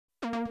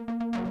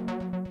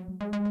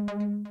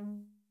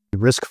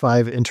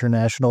RISC-V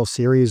International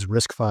Series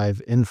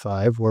RISC-V in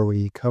 5, where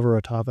we cover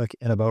a topic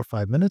in about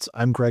 5 minutes.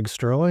 I'm Greg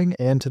Sterling,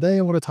 and today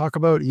I want to talk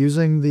about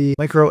using the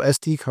micro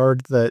SD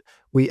card that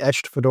we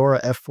etched Fedora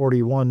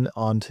F41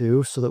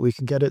 onto so that we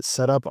can get it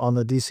set up on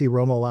the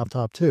DC-ROMA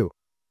laptop too.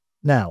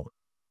 Now,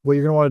 what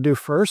you're going to want to do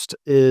first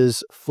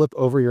is flip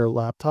over your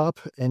laptop,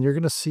 and you're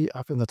going to see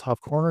up in the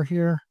top corner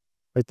here,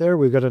 right there,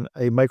 we've got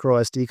a micro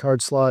SD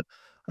card slot.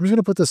 I'm just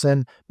going to put this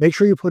in. Make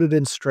sure you put it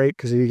in straight,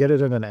 because if you get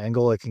it in an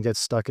angle, it can get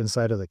stuck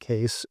inside of the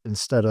case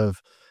instead of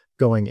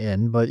going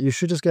in. But you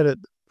should just get it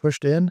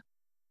pushed in.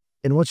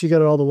 And once you get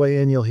it all the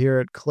way in, you'll hear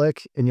it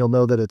click, and you'll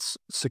know that it's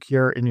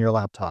secure in your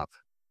laptop.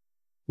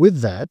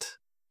 With that,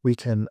 we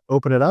can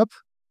open it up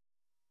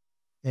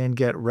and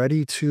get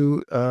ready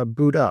to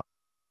boot up.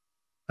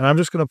 And I'm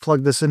just going to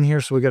plug this in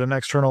here so we get an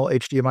external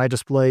HDMI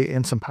display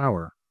and some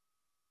power.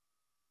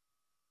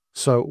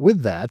 So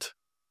with that,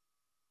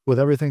 with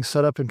everything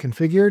set up and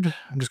configured,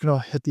 I'm just going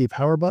to hit the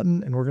power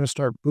button and we're going to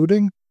start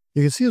booting.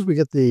 You can see as we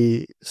get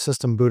the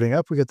system booting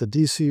up, we get the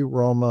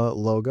DC-ROMA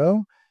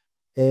logo,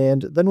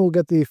 and then we'll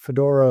get the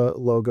Fedora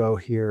logo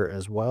here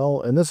as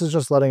well. And this is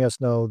just letting us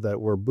know that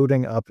we're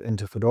booting up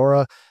into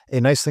Fedora. A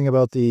nice thing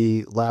about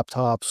the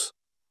laptops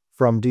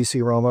from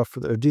DC-ROMA, for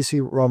the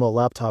DC-ROMA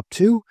Laptop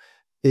 2,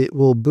 it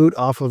will boot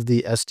off of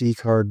the SD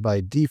card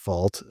by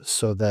default,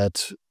 so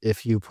that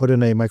if you put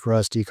in a micro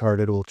SD card,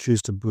 it will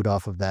choose to boot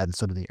off of that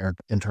instead of the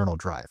internal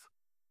drive.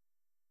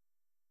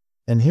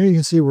 And here you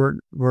can see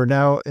we're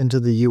now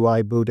into the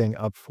UI booting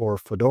up for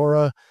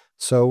Fedora.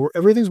 So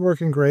everything's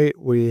working great.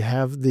 We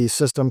have the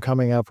system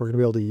coming up. We're going to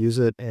be able to use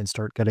it and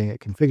start getting it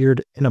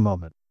configured in a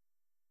moment.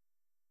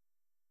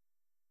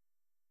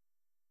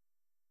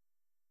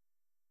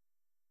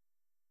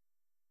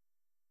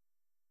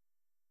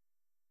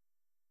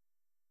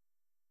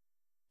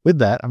 With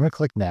that, I'm going to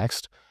click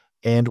Next,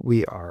 and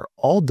we are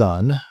all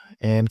done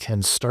and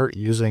can start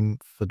using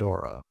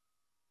Fedora.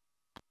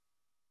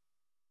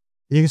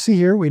 You can see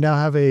here, we now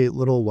have a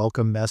little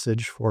welcome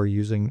message for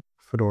using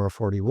Fedora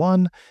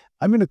 41.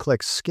 I'm going to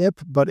click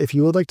Skip, but if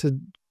you would like to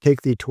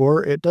take the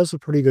tour, it does a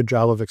pretty good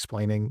job of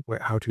explaining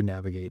how to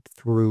navigate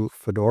through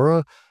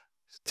Fedora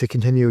to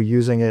continue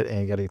using it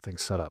and getting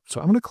things set up. So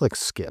I'm going to click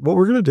Skip. What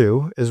we're going to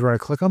do is we're going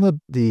to click on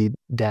the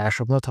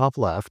dash up on the top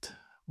left.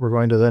 We're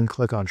going to then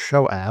click on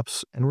Show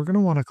Apps, and we're going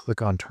to want to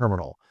click on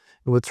Terminal.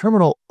 And with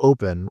Terminal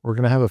open, we're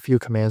going to have a few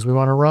commands we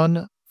want to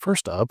run.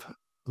 First up,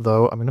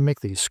 though, I'm going to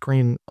make the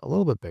screen a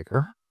little bit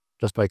bigger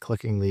just by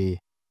clicking the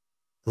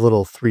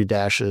little 3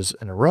 dashes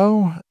in a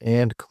row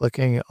and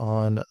clicking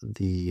on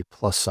the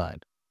plus sign.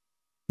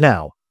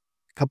 Now,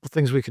 a couple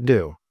things we can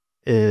do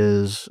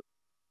is,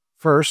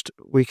 first,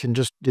 we can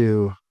just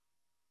do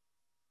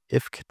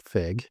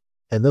ifconfig,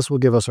 and this will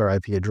give us our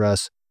IP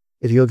address.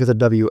 If you look at the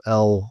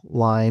WL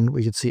line,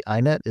 we can see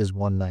inet is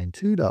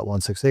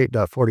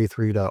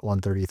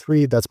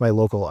 192.168.43.133. That's my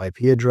local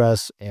IP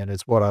address, and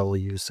it's what I will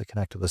use to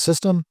connect to the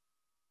system.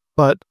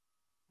 But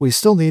we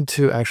still need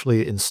to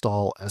actually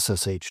install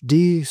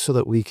SSHD so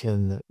that we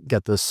can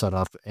get this set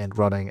up and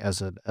running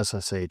as an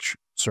SSH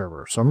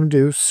server. So I'm going to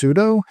do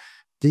sudo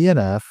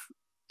dnf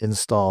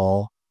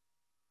install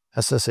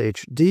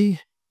SSHD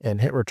and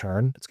hit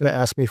return. It's going to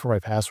ask me for my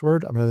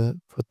password. I'm going to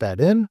put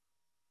that in.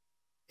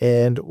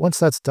 And once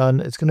that's done,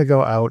 it's going to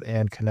go out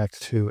and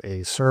connect to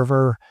a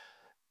server,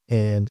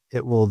 and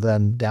it will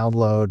then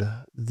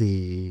download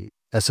the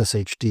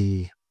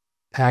SSHD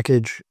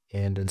package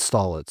and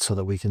install it so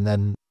that we can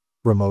then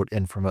remote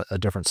in from a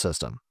different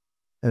system.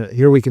 And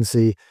here we can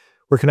see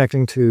we're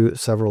connecting to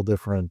several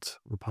different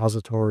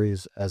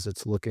repositories as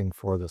it's looking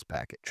for this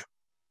package.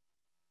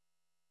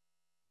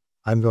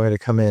 I'm going to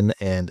come in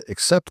and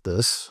accept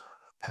this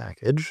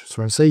package. So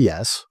we're going to say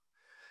yes.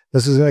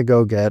 This is going to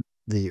go get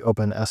the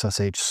Open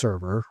SSH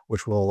server,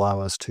 which will allow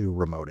us to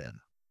remote in.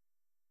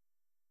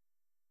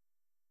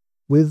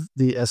 With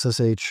the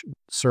SSH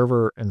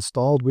server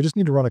installed, we just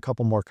need to run a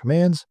couple more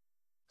commands.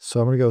 So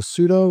I'm going to go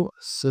sudo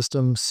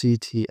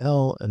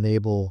systemctl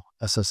enable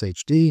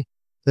SSHD.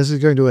 This is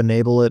going to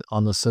enable it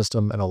on the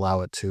system and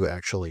allow it to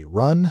actually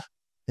run.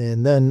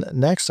 And then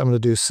next, I'm going to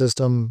do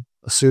sudo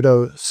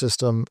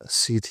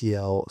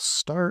systemctl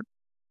start,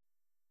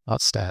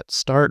 not stat,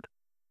 start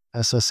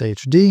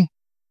SSHD.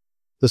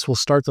 This will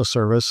start the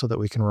service so that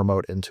we can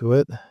remote into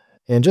it.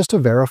 And just to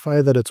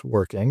verify that it's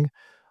working,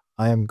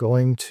 I am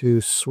going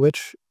to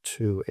switch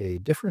to a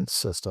different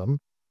system.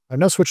 I've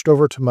now switched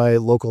over to my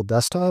local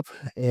desktop,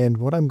 and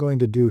what I'm going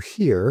to do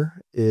here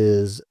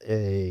is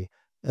a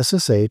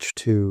SSH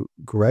to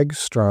Greg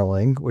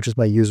Sterling, which is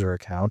my user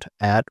account,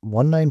 at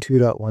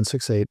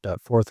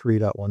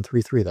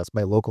 192.168.43.133. That's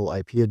my local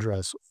IP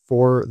address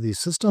for the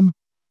system.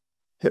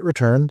 Hit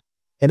return.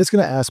 And it's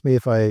going to ask me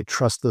if I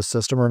trust the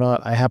system or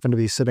not. I happen to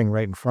be sitting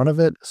right in front of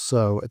it,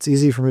 so it's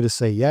easy for me to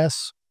say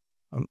yes.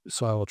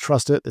 So I will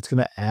trust it. It's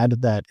going to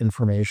add that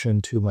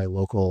information to my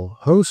local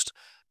host.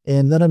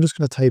 And then I'm just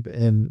going to type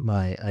in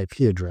my IP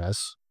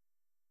address.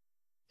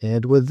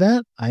 And with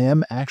that, I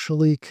am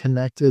actually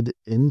connected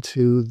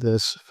into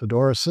this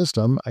Fedora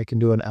system. I can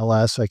do an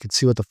ls, I can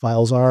see what the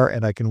files are,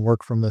 and I can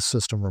work from this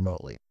system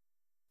remotely.